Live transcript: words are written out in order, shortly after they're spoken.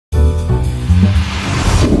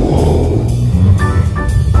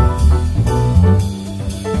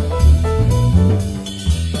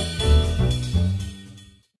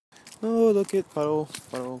bucket, puddle,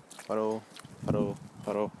 puddle, puddle, puddle,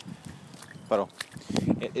 puddle, puddle.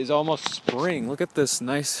 It is almost spring. Look at this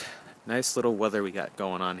nice little weather we got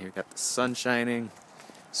going on here. We got the sun shining,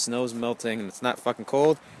 snow's melting, and it's not fucking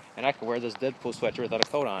cold. And I can wear this Deadpool sweatshirt without a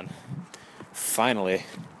coat on. Finally.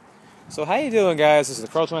 So how you doing, guys? This is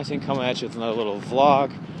the Crow2019 coming at you with another little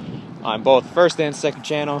vlog on both first and second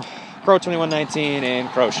channel, Crow2119 and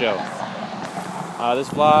CrowShow. This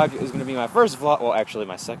vlog is going to be my first vlog, well actually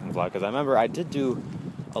my second vlog, because I remember I did do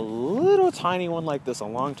a little tiny one like this a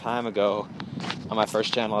long time ago on my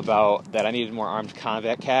first channel about that I needed more armed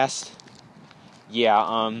combat cast. Yeah,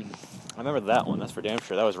 I remember that one, that's for damn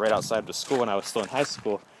sure. That was right outside the school when I was still in high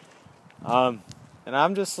school. And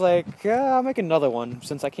I'm just like, I'll make another one,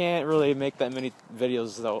 since I can't really make that many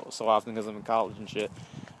videos so often because I'm in college and shit.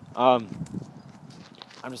 I'm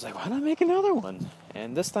just like, why not make another one?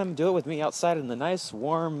 And this time do it with me outside in the nice,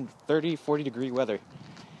 warm, 30, 40 degree weather.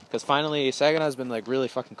 Because finally, Saginaw's been like really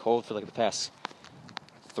fucking cold for like the past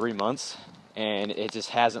 3 months. And it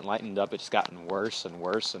just hasn't lightened up, it's just gotten worse and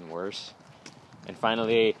worse and worse. And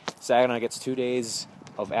finally, Saginaw gets 2 days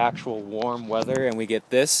of actual warm weather, and we get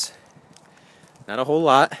this. Not a whole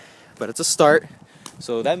lot, but it's a start.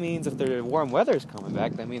 So that means if the warm weather is coming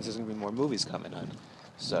back, that means there's going to be more movies coming on.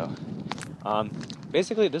 So,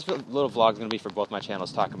 basically this little vlog is going to be for both my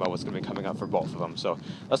channels, talking about what's going to be coming up for both of them. So,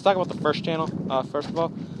 let's talk about the first channel, first of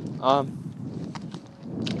all.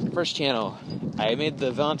 First channel, I made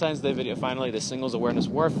the Valentine's Day video finally, the Singles Awareness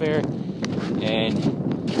Warfare, and,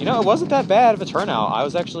 you know, it wasn't that bad of a turnout. I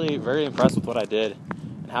was actually very impressed with what I did,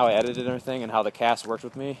 and how I edited and everything, and how the cast worked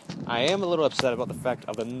with me. I am a little upset about the fact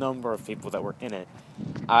of the number of people that were in it.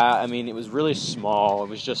 I mean, it was really small. It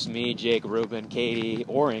was just me, Jake, Ruben, Katie,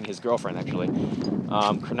 Oring, his girlfriend, actually,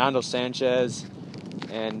 Fernando Sanchez,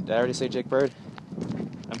 and did I already say Jake Bird?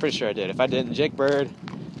 I'm pretty sure I did. If I didn't, Jake Bird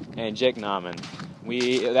and Jake Nauman.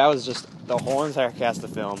 That was just the whole entire cast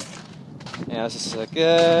of film. And I was just like,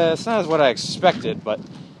 it's not as what I expected, but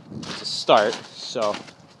it's a start. So,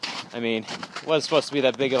 I mean, it was supposed to be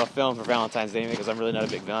that big of a film for Valentine's Day, because I'm really not a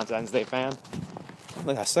big Valentine's Day fan.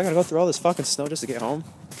 Look, I still gotta go through all this fucking snow just to get home.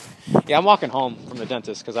 Yeah, I'm walking home from the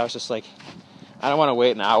dentist because I was just like, I don't want to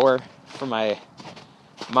wait an hour for my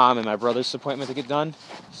mom and my brother's appointment to get done.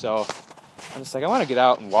 So I'm just like, I want to get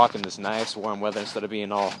out and walk in this nice warm weather instead of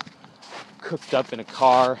being all cooked up in a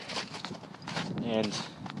car and,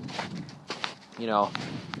 you know,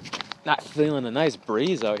 not feeling a nice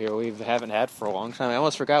breeze out here we haven't had for a long time. I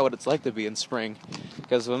almost forgot what it's like to be in spring,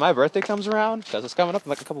 because when my birthday comes around, because it's coming up in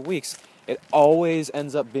like a couple weeks, it always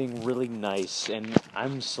ends up being really nice, and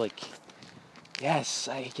I'm just like, yes,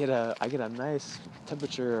 I get a nice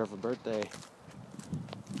temperature of a birthday.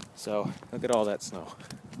 So look at all that snow.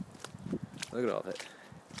 Look at all that.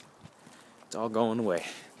 It's all going away.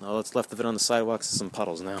 All that's left of it on the sidewalks is some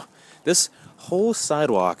puddles now. This whole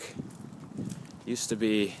sidewalk used to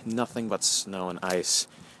be nothing but snow and ice.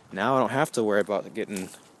 Now I don't have to worry about getting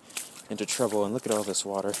into trouble, and look at all this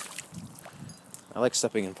water. I like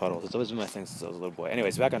stepping in puddles. It's always been my thing since I was a little boy.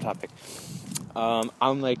 Anyways, back on topic.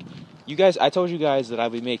 I'm like, you guys, I told you guys that I'll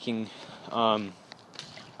be making a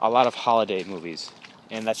lot of holiday movies,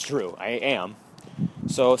 and that's true. I am.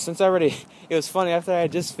 So since it was funny, after I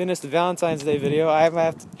just finished the Valentine's Day video,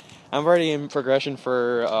 I'm already in progression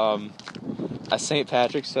for a St.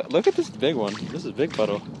 Patrick's. Look at this big one. This is a big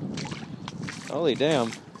puddle. Holy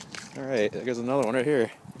damn. Alright, there's another one right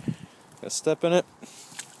here. Gotta step in it.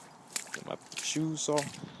 Get my shoes off.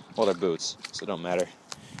 Well, they're boots, so it don't matter.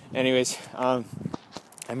 Anyways, I'm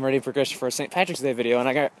ready to progression for a St. Patrick's Day video,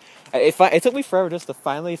 and it took me forever just to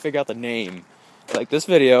finally figure out the name. Like, this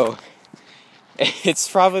video, it's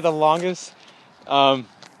probably the longest time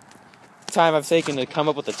I've taken to come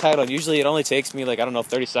up with the title. Usually it only takes me, like, I don't know,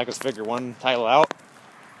 30 seconds to figure one title out.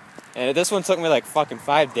 And this one took me like fucking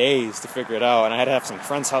 5 days to figure it out, and I had to have some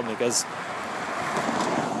friends help me because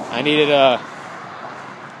I needed a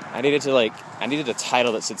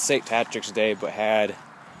title that said St. Patrick's Day but had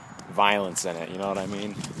violence in it, you know what I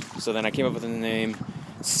mean? So then I came up with the name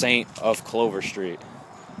Saint of Clover Street.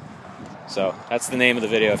 So that's the name of the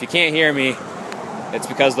video. If you can't hear me, it's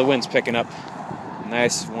because the wind's picking up.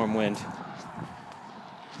 Nice warm wind.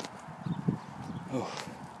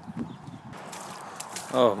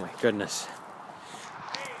 Oh my goodness.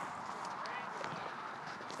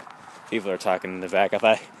 People are talking in the back. I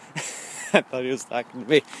thought he was talking to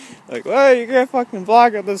me. Like, well, you're gonna fucking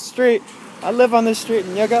vlog on this street. I live on this street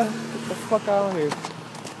in Yuga. Get the fuck out of here.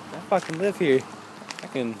 I fucking live here. I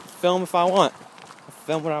can film if I want. I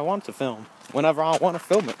film what I want to film. Whenever I want to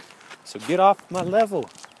film it. So get off my level,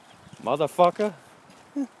 motherfucker.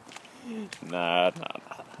 Nah.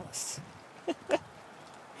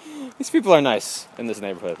 These people are nice in this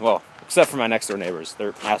neighborhood. Well, except for my next door neighbors.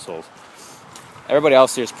 They're assholes. Everybody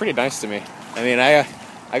else here is pretty nice to me. I mean,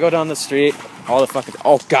 I go down the street, all the fucking...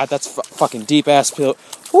 Oh, God, that's fucking deep-ass pill.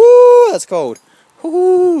 Woo, that's cold.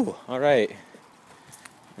 Woo, all right.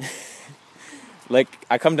 Like,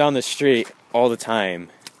 I come down the street all the time,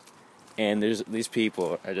 and these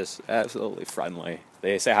people are just absolutely friendly.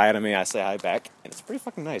 They say hi to me, I say hi back, and it's pretty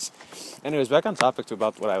fucking nice. Anyways, back on topic to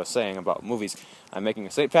about what I was saying about movies. I'm making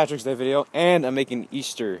a St. Patrick's Day video, and I'm making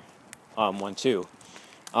Easter one too.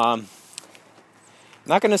 I'm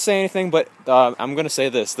not going to say anything, but I'm going to say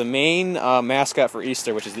this. The main mascot for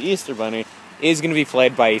Easter, which is the Easter Bunny, is going to be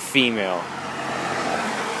played by a female.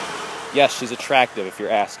 Yes, she's attractive, if you're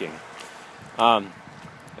asking. I'm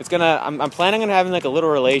planning on having like a little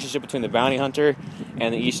relationship between the bounty hunter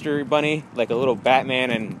and the Easter Bunny, like a little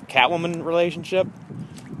Batman and Catwoman relationship.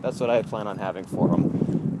 That's what I plan on having for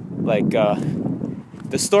them. Like,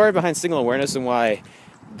 the story behind Single Awareness and why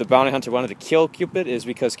the bounty hunter wanted to kill Cupid is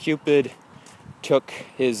because Cupid took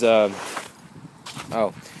his true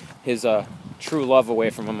love away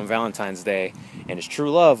from him on Valentine's Day, and his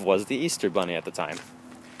true love was the Easter Bunny at the time.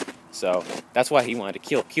 So that's why he wanted to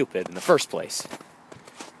kill Cupid in the first place.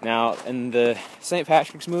 Now, in the St.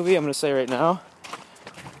 Patrick's movie, I'm going to say right now,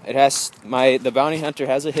 the bounty hunter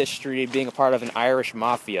has a history of being a part of an Irish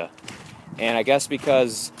mafia, and I guess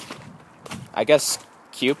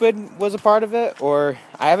Cupid was a part of it, or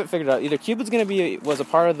I haven't figured out. Either Cupid's was a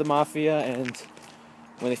part of the mafia, and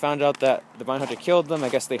when they found out that the bounty hunter killed them, I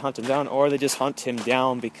guess they hunt him down, or they just hunt him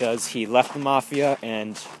down because he left the mafia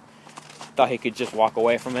and thought he could just walk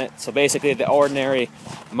away from it. So basically, the ordinary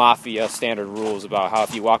mafia standard rules about how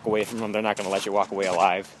if you walk away from them, they're not going to let you walk away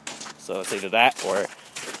alive. So it's either that or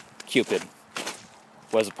Cupid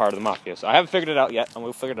was a part of the mafia. So I haven't figured it out yet, and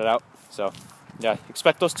we'll figure it out. So yeah,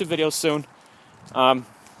 expect those 2 videos soon. And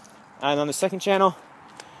on the second channel,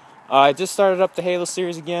 I just started up the Halo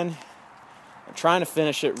series again. I'm trying to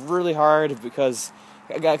finish it really hard because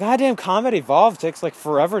goddamn Combat Evolved takes like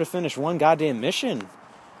forever to finish one goddamn mission.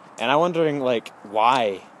 And I'm wondering, like,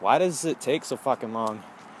 why? Why does it take so fucking long?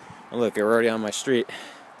 Oh, look, we're already on my street.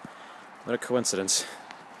 What a coincidence.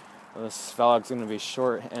 Well, this vlog's going to be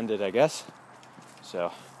short-ended, I guess.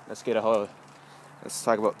 So, let's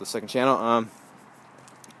talk about the second channel.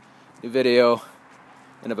 New video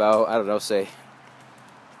in about, I don't know, say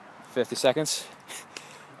 50 seconds.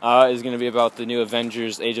 Is going to be about the new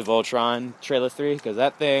Avengers Age of Ultron trailer 3, because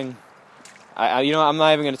that thing... you know, I'm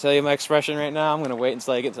not even going to tell you my expression right now. I'm going to wait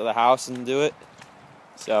until I get to the house and do it.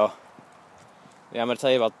 So, yeah, I'm going to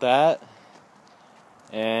tell you about that.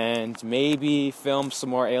 And maybe film some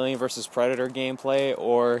more Alien vs. Predator gameplay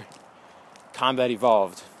or Combat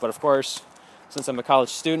Evolved. But of course, since I'm a college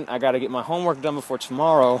student, I got to get my homework done before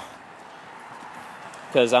tomorrow.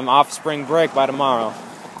 Because I'm off spring break by tomorrow.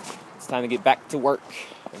 It's time to get back to work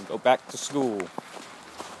and go back to school.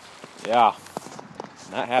 Yeah,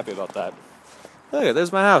 not happy about that. Look,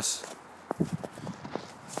 there's my house.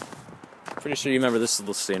 Pretty sure you remember this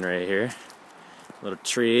little scene right here. Little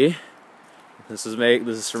tree.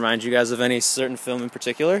 This reminds you guys of any certain film in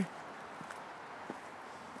particular?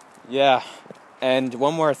 Yeah. And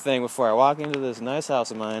one more thing before I walk into this nice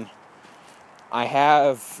house of mine. I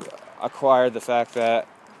have acquired the fact that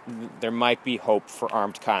there might be hope for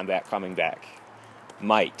armed combat coming back.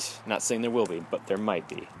 Might. Not saying there will be, but there might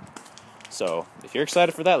be. So, if you're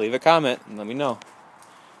excited for that, leave a comment and let me know.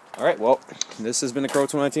 Alright, well, this has been the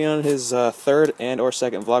Crow219 on his third and or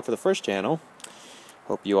second vlog for the first channel.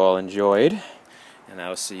 Hope you all enjoyed, and I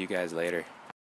will see you guys later.